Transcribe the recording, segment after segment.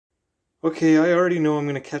Okay, I already know I'm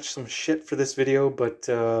gonna catch some shit for this video, but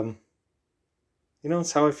you know,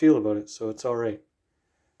 it's how I feel about it, so it's alright.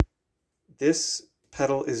 This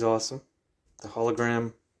pedal is awesome. The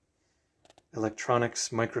Hologram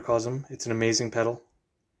Electronics Microcosm. It's an amazing pedal.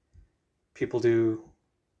 People do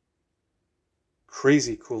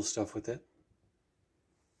crazy cool stuff with it.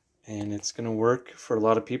 And it's gonna work for a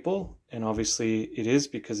lot of people, and obviously it is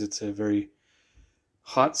because it's a very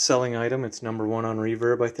hot selling item. It's #1 on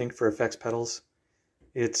Reverb, I think, for effects pedals.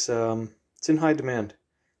 It's in high demand.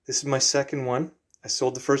 This is my second one. I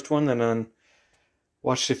sold the first one and then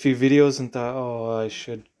watched a few videos and thought, oh, I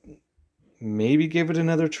should maybe give it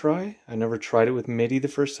another try. I never tried it with MIDI the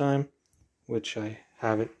first time, which I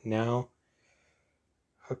have it now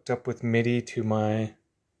hooked up with MIDI to my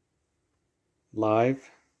Live.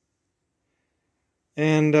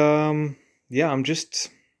 And yeah, I'm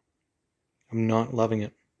not loving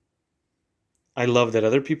it. I love that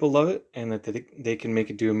other people love it and that they can make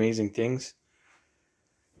it do amazing things.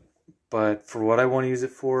 But for what I want to use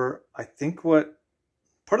it for, I think part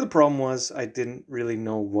of the problem was I didn't really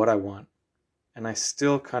know what I want. And I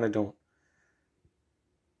still kind of don't.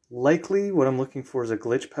 Likely what I'm looking for is a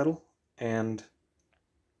glitch pedal, and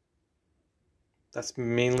that's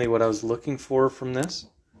mainly what I was looking for from this.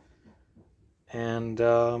 And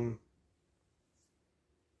I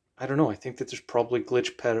don't know, I think that there's probably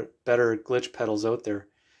better glitch pedals out there,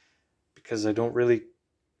 because I don't really,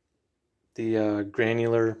 the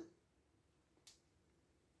granular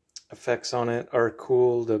effects on it are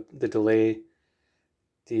cool, the delay,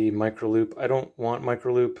 the micro loop. I don't want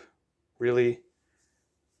micro loop, really.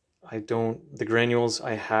 The granules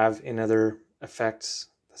I have in other effects,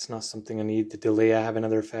 that's not something I need. The delay I have in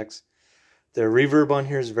other effects. The reverb on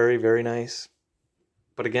here is very, very nice.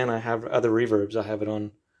 But again, I have other reverbs. I have it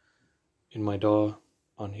in my DAW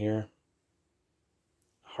on here.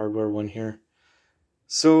 Hardware one here.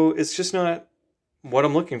 So it's just not what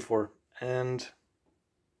I'm looking for. And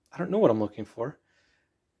I don't know what I'm looking for.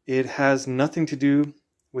 It has nothing to do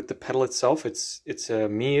with the pedal itself. It's a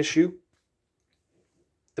me issue.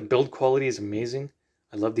 The build quality is amazing.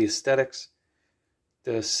 I love the aesthetics.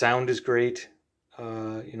 The sound is great.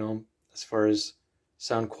 You know, as far as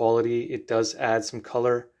sound quality, it does add some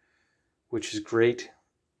color, which is great.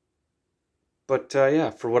 But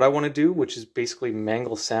yeah, for what I want to do, which is basically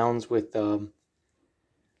mangle sounds with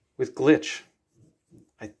glitch,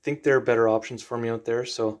 I think there are better options for me out there.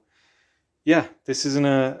 So yeah, this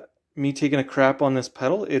isn't me taking a crap on this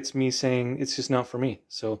pedal. It's me saying it's just not for me.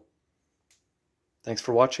 So thanks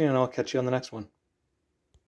for watching, and I'll catch you on the next one.